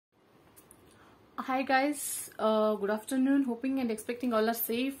Hi guys, good afternoon. Hoping and expecting all are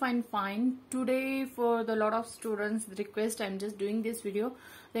safe and fine. Today for the lot of students request, I'm just doing this video.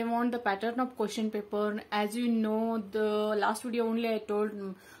 They want the pattern of question paper. As you know, the last video only I told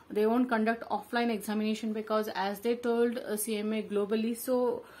they won't conduct offline examination because as they told CMA globally,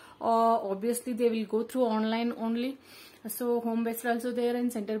 so obviously they will go through online only. So home based also there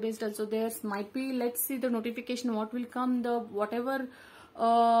and center based also there. Might be, let's see the notification what will come, the whatever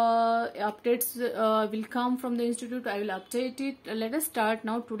updates will come from the institute. I will update it. Let us start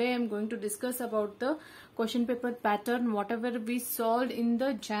now. Today I am going to discuss about the question paper pattern, whatever we solved in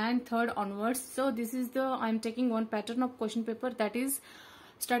the Jan 3rd onwards. So this is the, I am taking one pattern of question paper, that is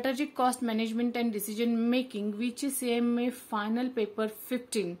strategic cost management and decision making, which is CMA final paper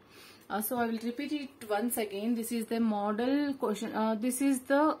 15. So I will repeat it once again. This is the model question. This is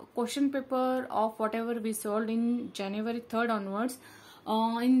the question paper of whatever we solved in January 3rd onwards.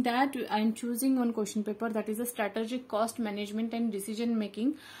 In that I am choosing one question paper, that is a strategic cost management and decision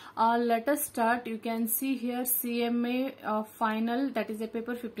making. Let us start. You can see here CMA final, that is a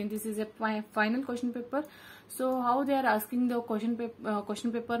paper 15. This is a final question paper. So how they are asking the question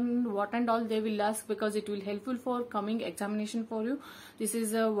paper what and all they will ask, because it will helpful for coming examination for you. This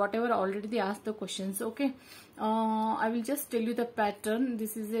is whatever already they asked the questions. Okay, I will just tell you the pattern.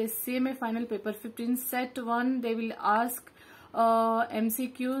 This is a CMA final paper 15 set 1. They will ask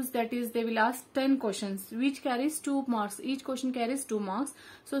MCQs, that is they will ask 10 questions which carries 2 marks. Each question carries 2 marks.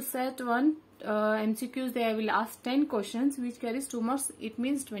 So set 1 MCQs, they will ask 10 questions which carries 2 marks. It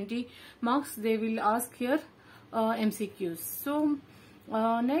means 20 marks they will ask here MCQs. So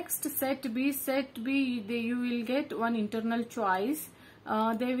next set B. You will get one internal choice.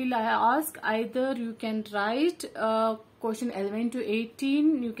 They will ask either you can write question 11 to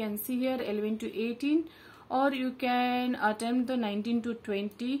 18. You can see here 11 to 18. Or you can attempt the 19 to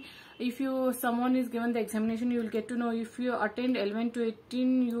 20. If someone is given the examination, you will get to know if you attend 11 to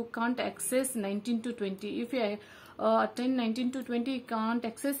 18, you can't access 19 to 20. If you attend 19 to 20, you can't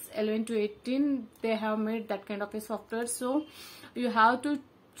access 11 to 18. They have made that kind of a software. So you have to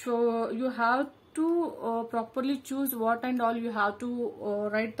properly choose what and all you have to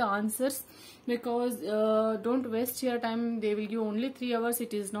write the answers, because don't waste your time. They will give only 3 hours.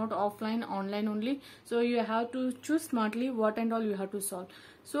 It is not offline, online only. So you have to choose smartly what and all you have to solve.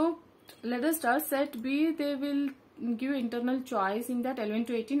 So let us start. Set B, they will give internal choice in that 11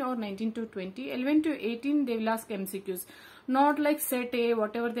 to 18 or 19 to 20. 11 to 18 they will ask MCQs, not like set A,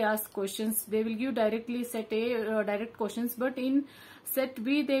 whatever they ask questions they will give directly set A direct questions. But in set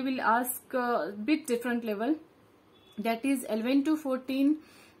B they will ask bit different level, that is 11 to 14.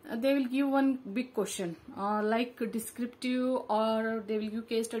 They will give one big question like descriptive, or they will give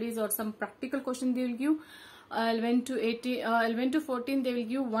case studies or some practical question they will give. 11 to 14 they will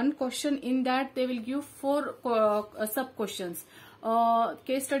give one question. In that they will give 4 sub questions.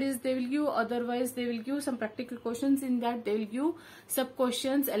 Case studies they will give, otherwise they will give some practical questions. In that they will give sub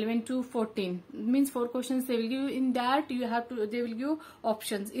questions. 11 to 14 means 4 questions they will give. In that they will give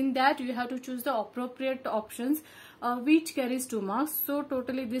options. In that you have to choose the appropriate options which carries 2 marks. So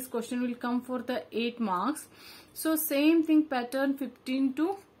totally this question will come for the 8 marks. So same thing pattern 15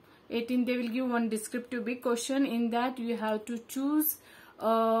 to 18 they will give one descriptive big question. In that you have to choose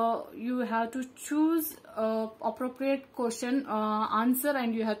appropriate question answer,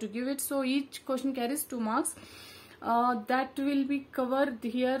 and you have to give it. So each question carries 2 marks. That will be covered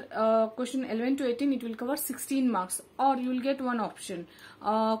here. Question 11 to 18 it will cover 16 marks, or you will get one option.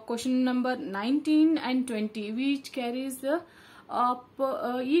 Question number 19 and 20 which carries the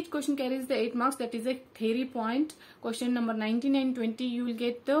each question carries the 8 marks, that is a theory point. Question number 19 and 20 you will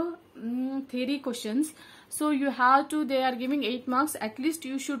get the theory questions. So you have to, they are giving 8 marks. At least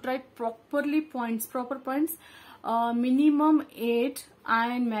you should write proper points. Minimum 8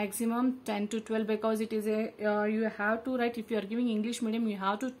 and maximum 10 to 12, because it is a you have to write. If you are giving English medium, you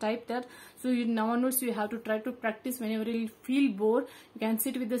have to type that. So now onwards you have to try to practice. Whenever you feel bored, you can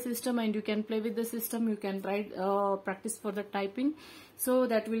sit with the system and you can play with the system. You can write practice for the typing. So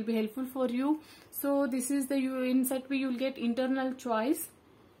that will be helpful for you. So this is the in set B you will get internal choice.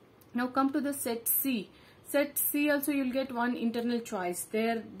 Now come to the set C. Set C also you will get one internal choice.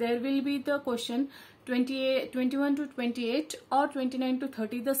 There will be the question 21 to 28 or 29 to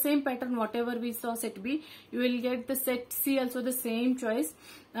 30, the same pattern whatever we saw set B. You will get the set C also the same choice.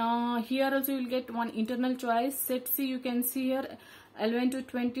 Here also you will get one internal choice. Set C you can see here 11 to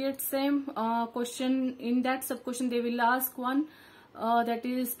 28 same question. In that sub question they will ask one that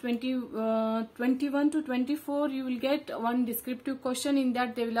is 21 to 24. You will get one descriptive question. In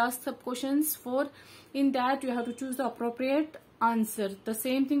that they will ask sub questions 4. In that you have to choose the appropriate answer. The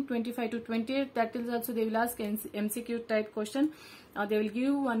same thing 25 to 28, that is also they will ask MCQ type question. They will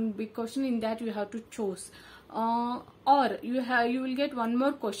give one big question, in that you have to choose. Or you will get one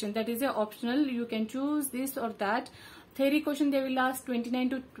more question, that is a optional. You can choose this or that. Theory question they will ask 29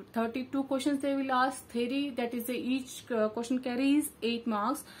 to 32 questions they will ask. Theory, that is each question carries 8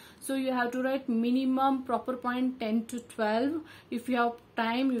 marks. So you have to write minimum proper point 10 to 12. If you have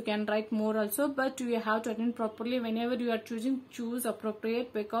time, you can write more also, but you have to attend properly. Whenever you are choosing, choose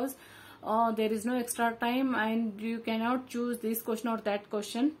appropriate, because there is no extra time and you cannot choose this question or that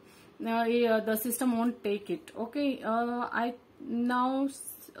question. The system won't take it. Okay, I now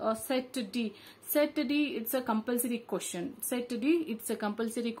set D. Set D, it's a compulsory question. Set D, it's a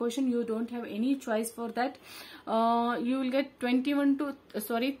compulsory question. You don't have any choice for that. You will get 31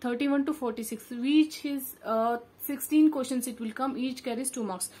 to 46, which is 16 questions it will come. Each carries 2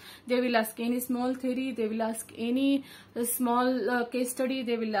 marks. They will ask any small theory. They will ask any small case study.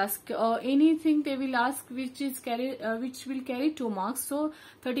 They will ask anything. They will ask which will carry 2 marks. So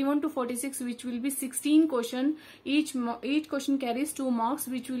 31 to 46, which will be 16 question. Each question carries 2 marks,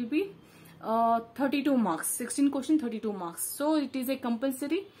 which will be 32 marks. 16 question, 32 marks. So it is a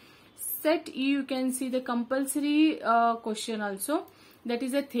compulsory. Set E, you can see the compulsory question also. That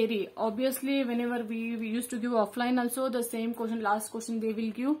is a theory. Obviously, whenever we used to give offline also, the same question, last question they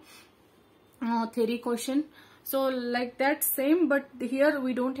will give theory question. So like that same, but here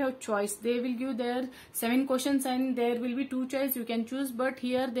we don't have choice. They will give their 7 questions and there will be 2 choice you can choose, but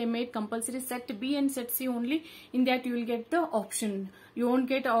here they made compulsory set B and set C only. In that you will get the option. You won't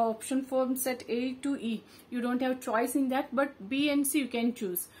get an option from set A to E. You don't have choice in that, but B and C you can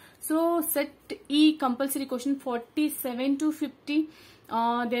choose. So set E compulsory question 47 to 50.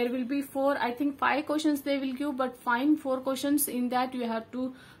 There will be 5 questions they will give, but find 4 questions. In that you have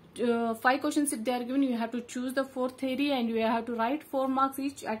to 5 questions if they are given, you have to choose the 4 theory and you have to write 4 marks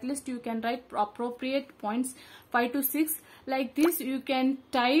each. At least you can write appropriate points 5 to 6. Like this you can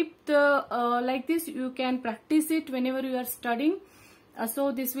type the like this you can practice it whenever you are studying.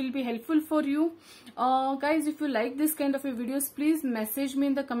 So this will be helpful for you. Guys, if you like this kind of videos, please message me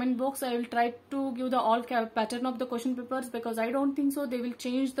in the comment box. I will try to give the all pattern of the question papers, because I don't think so they will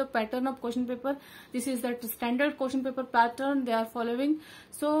change the pattern of question paper. This is the standard question paper pattern they are following.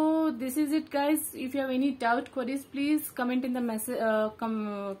 So this is it, guys. If you have any doubt, queries, please comment in the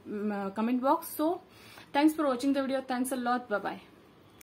comment box. So thanks for watching the video. Thanks a lot. Bye bye.